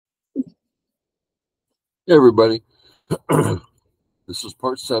Hey everybody, this is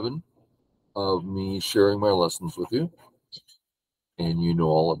part 7 of me sharing my lessons with you, and you know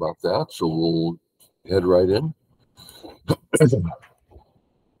all about that, so we'll head right in.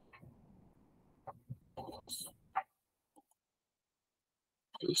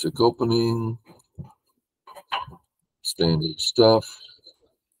 Basic opening, standard stuff.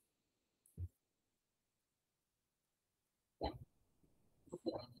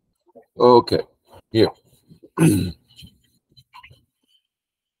 Okay, here.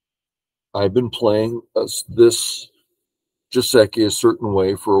 I've been playing this Joseki a certain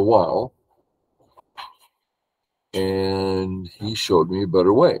way for a while, and he showed me a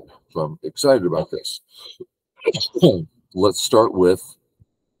better way, so I'm excited about this. Let's start with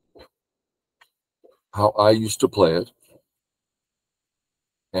how I used to play it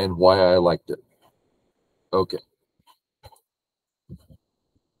and why I liked it. Okay,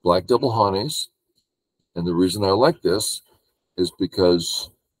 black double Hanes, and the reason I like this is because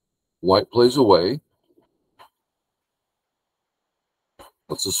white plays away.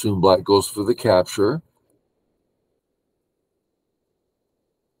 Let's assume black goes for the capture.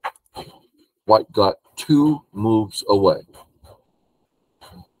 White got 2 moves away.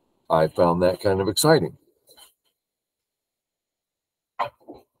 I found that kind of exciting.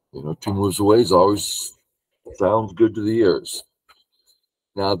 2 moves away is always sounds good to the ears.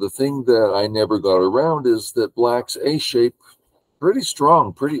 Now, the thing that I never got around is that black's A shape pretty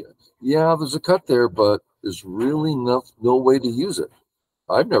strong, yeah, there's a cut there, but there's really no way to use it.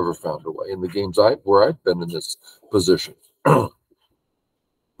 I've never found a way in the games where I've been in this position.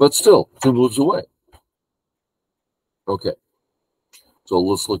 But still, 2 moves away. Okay, so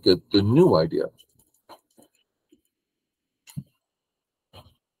let's look at the new idea.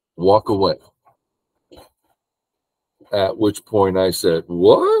 Walk away. At which point I said,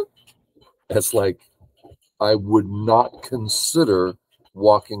 what? That's like, I would not consider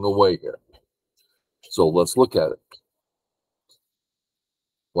walking away here. So let's look at it.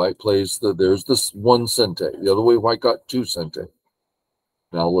 White plays there's this 1 cente. The other way, white got 2 cente.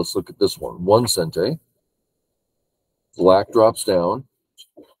 Now let's look at this one. 1 cente. Black drops down.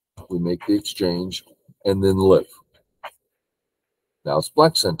 We make the exchange and then live. Now it's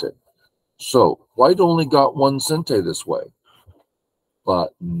black cente. So white only got 1 cente this way.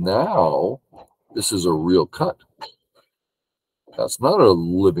 But now this is a real cut. That's not a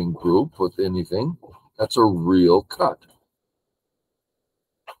living group with anything. That's a real cut.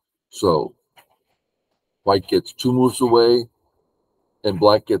 So white gets 2 moves away and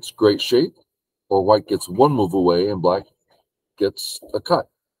black gets great shape, or white gets 1 move away and black gets a cut.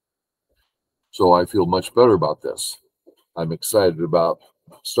 So I feel much better about this. I'm excited about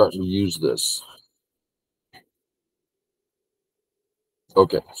starting to use this.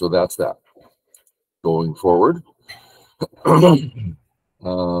 Okay, so that's that. Going forward,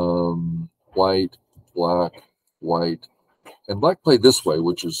 white, black, white, and black played this way,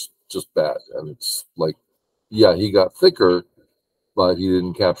 which is just bad. And it's like, yeah, he got thicker, but he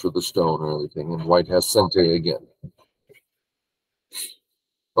didn't capture the stone or anything. And white has cente again.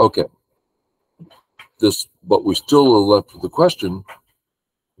 Okay. But we still are left with the question,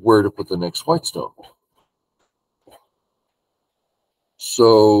 where to put the next white stone.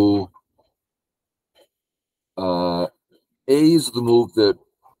 So A is the move that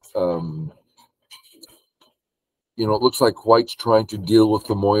it looks like white's trying to deal with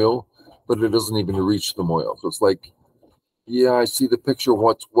the moyo, but it doesn't even reach the moyo. So it's like, yeah, I see the picture of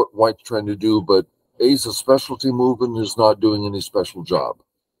what white's trying to do, but A's a specialty move and is not doing any special job.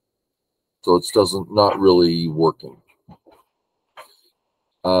 So it's not really working.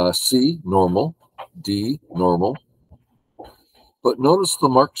 C, normal. D, normal. But notice the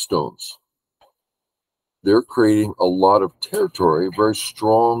mark stones. They're creating a lot of territory, very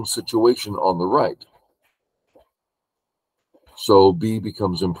strong situation on the right. So B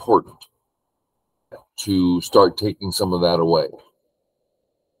becomes important to start taking some of that away.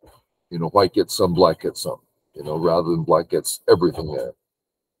 White gets some, black gets some, rather than black gets everything there.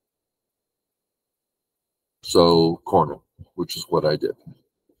 So corner, which is what I did.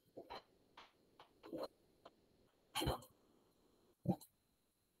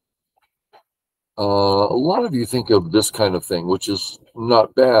 A lot of you think of this kind of thing, which is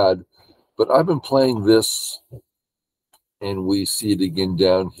not bad, but I've been playing this, and we see it again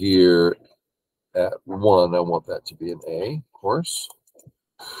down here at 1. I want that to be an A, of course.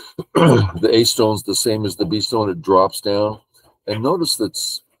 The A stone's the same as the B stone. It drops down. And notice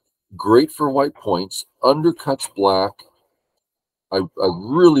that's great for white points, undercuts black. I've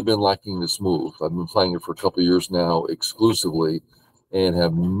really been liking this move. I've been playing it for a couple of years now exclusively, and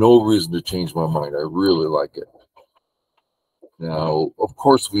have no reason to change my mind. I really like it. Now, of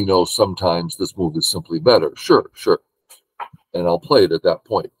course, we know sometimes this move is simply better. Sure, sure. And I'll play it at that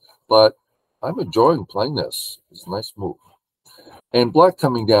point. But I'm enjoying playing this. It's a nice move. And black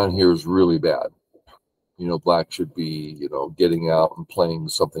coming down here is really bad. You know, black should be, you know, getting out and playing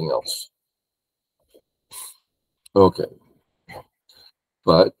something else. Okay.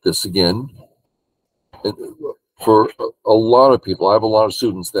 But this again, for a lot of people, I have a lot of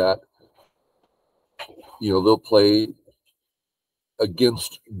students that, you know, they'll play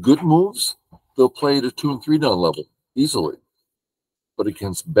against good moves, they'll play at a 2 and 3 down level easily. But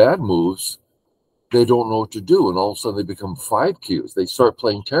against bad moves, they don't know what to do. And all of a sudden they become 5 cues. They start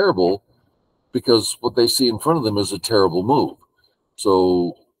playing terrible because what they see in front of them is a terrible move.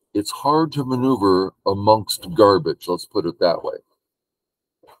 So it's hard to maneuver amongst garbage, let's put it that way.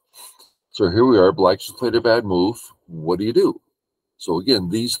 So here we are, black just played a bad move. What do you do? So again,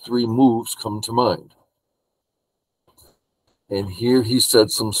 these 3 moves come to mind. And here he said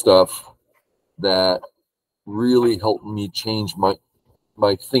some stuff that really helped me change my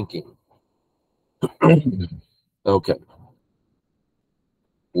thinking. Okay.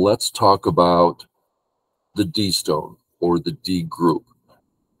 Let's talk about the D stone or the D group.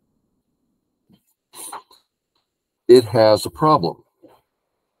 It has a problem.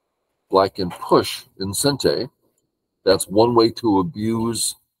 Black can push in Sente. That's one way to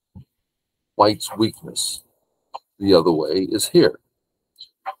abuse white's weakness. The other way is here.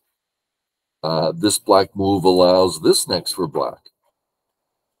 This black move allows this next for black.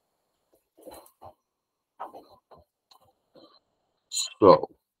 So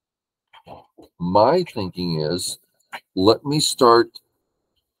my thinking is, let me start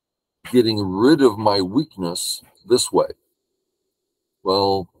getting rid of my weakness this way.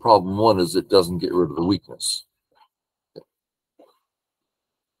 Well, problem 1 is it doesn't get rid of the weakness.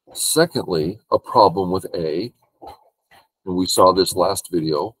 Secondly, a problem with A, and we saw this last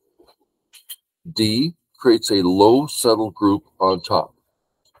video, D creates a low settled group on top.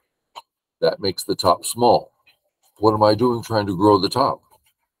 That makes the top small. What am I doing trying to grow the top?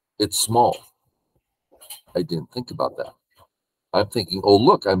 It's small. I didn't think about that. I'm thinking, oh,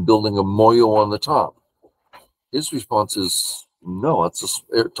 look, I'm building a moyo on the top. His response is, no,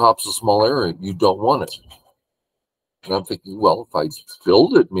 top's a small area. You don't want it. And I'm thinking, well, if I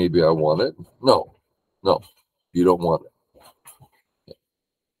build it, maybe I want it. No, you don't want it.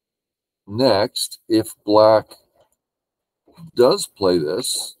 Next, if black does play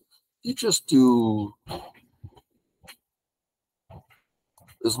this, you just do,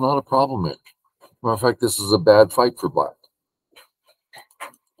 there's not a problem here. Matter of fact, this is a bad fight for black.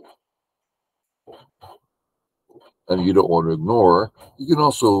 And you don't want to ignore. You can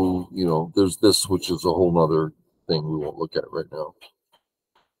also, you know, there's this, which is a whole nother thing we won't look at right now.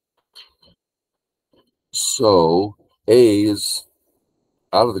 So A is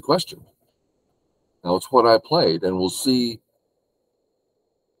out of the question. Now it's what I played, and we'll see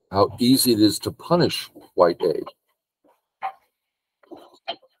how easy it is to punish white A.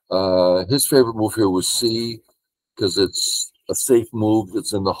 His favorite move here was C, because it's a safe move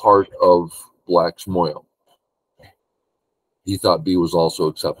that's in the heart of black's moyo. He thought B was also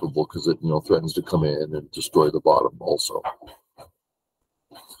acceptable because it, you know, threatens to come in and destroy the bottom also.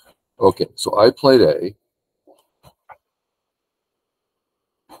 Okay, so I played A.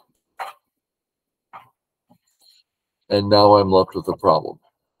 And now I'm left with a problem.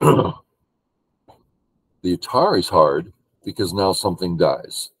 The Atari's hard because now something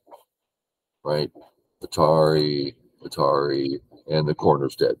dies, right? Atari, and the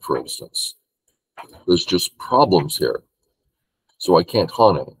corner's dead, for instance. There's just problems here. So I can't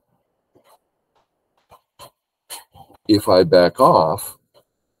Hane. If I back off,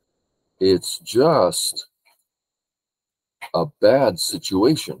 it's just a bad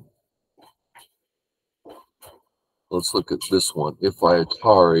situation. Let's look at this one. If I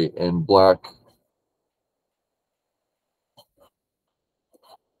Atari and black,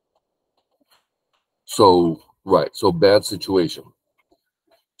 so right, so bad situation.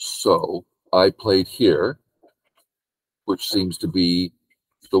 So I played here, which seems to be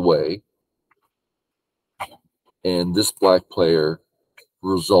the way, and this black player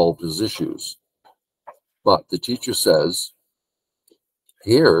resolved his issues. But the teacher says,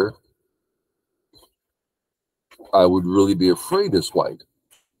 here, I would really be afraid as white.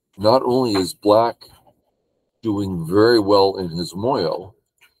 Not only is black doing very well in his moyo,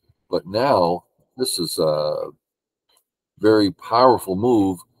 but now this is a very powerful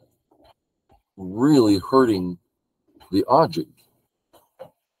move, really hurting the object.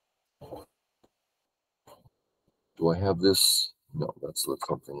 Do I have this? No, that's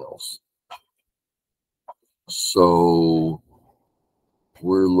something else. So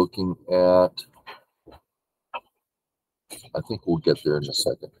we're looking at, I think we'll get there in a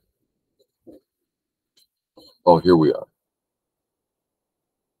second. Oh, here we are.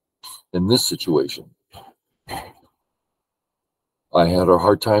 In this situation, I had a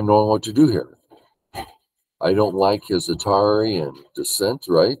hard time knowing what to do here. I don't like his Atari and Descent,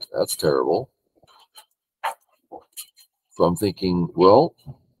 right? That's terrible. So I'm thinking, well,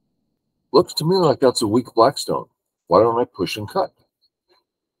 looks to me like that's a weak Blackstone. Why don't I push and cut?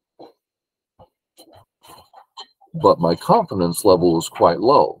 But my confidence level was quite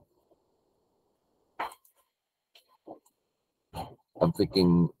low. I'm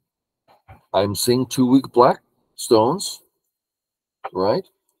thinking, I'm seeing 2 weak Blackstones, right?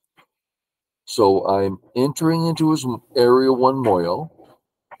 So I'm entering into his area 1 Moyo.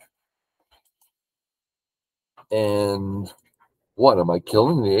 And what, am I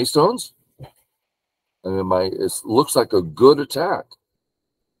killing the A-stones? And it looks like a good attack.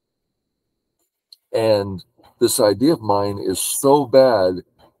 And this idea of mine is so bad,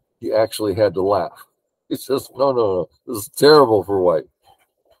 he actually had to laugh. He says, no, this is terrible for white.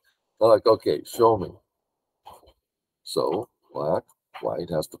 I'm like, okay, show me. So white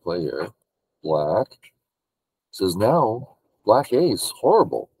has to play here. Black says, now black ace,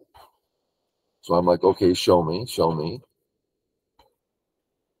 horrible. So I'm like, okay, show me.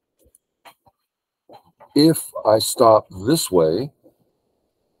 If I stop this way,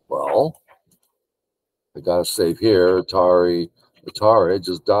 well, I gotta save here. Atari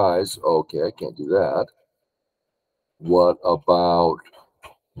just dies. Okay, I can't do that. What about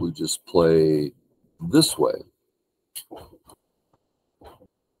we just play this way?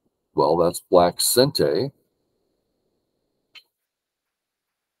 Well, that's black Sente.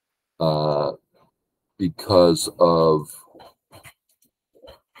 Because of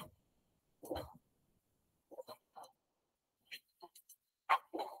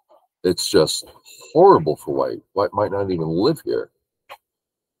it's just horrible for white. White might not even live here.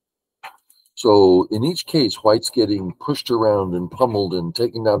 So in each case, white's getting pushed around and pummeled and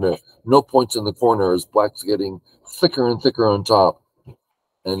taken down to no points in the corner as black's getting thicker and thicker on top.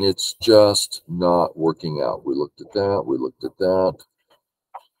 And it's just not working out. We looked at that.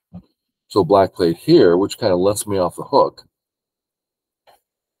 So black played here, which kind of lets me off the hook.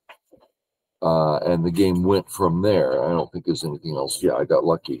 And the game went from there. I don't think there's anything else. Yeah, I got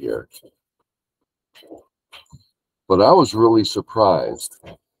lucky here. But I was really surprised.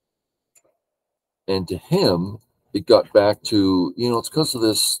 And to him, it got back to, it's because of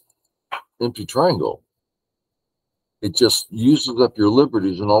this empty triangle. It just uses up your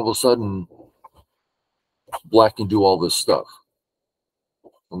liberties, and all of a sudden, black can do all this stuff.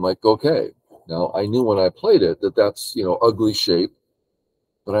 I'm like, okay. Now, I knew when I played it that that's, ugly shape,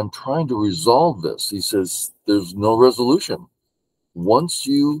 but I'm trying to resolve this. He says, there's no resolution. Once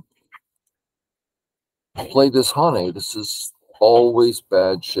you play this Hane, this is always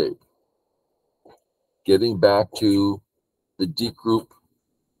bad shape. Getting back to the D group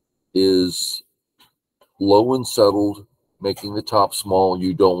is low and settled, making the top small.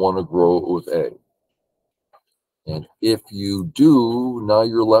 You don't want to grow it with A. And if you do, now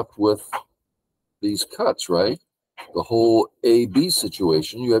you're left with these cuts, right? The whole A-B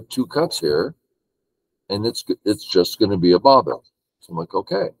situation, you have 2 cuts here, and it's just going to be a bother. So I'm like,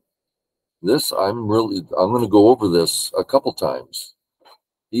 okay, I'm going to go over this a couple times.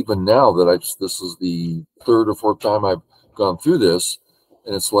 Even now that this is the 3rd or 4th time I've gone through this,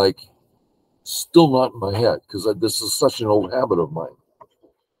 and it's like still not in my head because this is such an old habit of mine.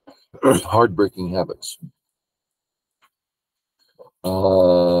 Heartbreaking habits.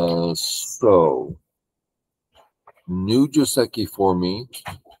 So new Joseki for me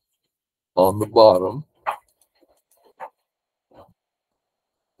on the bottom.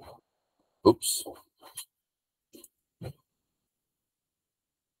 Oops.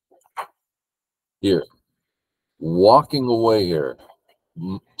 Here. Walking away here.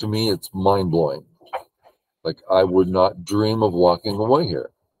 To me, it's mind-blowing. Like, I would not dream of walking away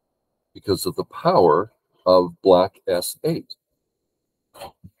here because of the power of black S8.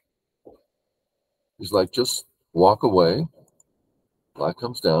 He's like, just walk away. Black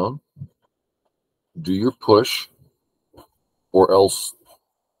comes down. Do your push, or else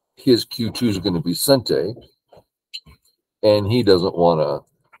his Q2 is going to be Sente, and he doesn't want to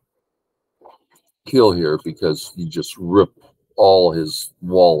kill here because he just ripped all his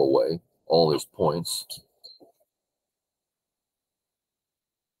wall away, all his points.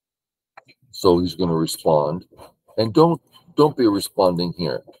 So he's going to respond. And don't be responding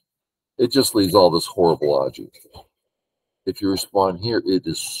here. It just leaves all this horrible logic. If you respond here, it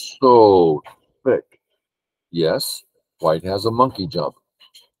is so thick. Yes, white has a monkey jump.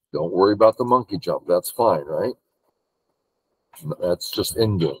 Don't worry about the monkey jump. That's fine, right? That's just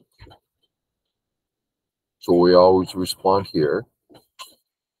in-game. So we always respond here.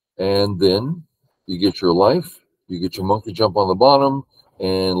 And then you get your life, you get your monkey jump on the bottom,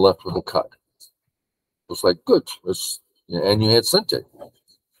 and left with a cut. It's like, good. And you had Sente.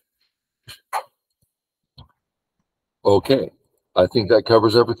 Okay. I think that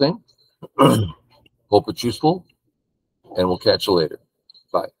covers everything. Hope it's useful, and we'll catch you later.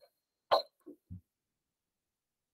 Bye.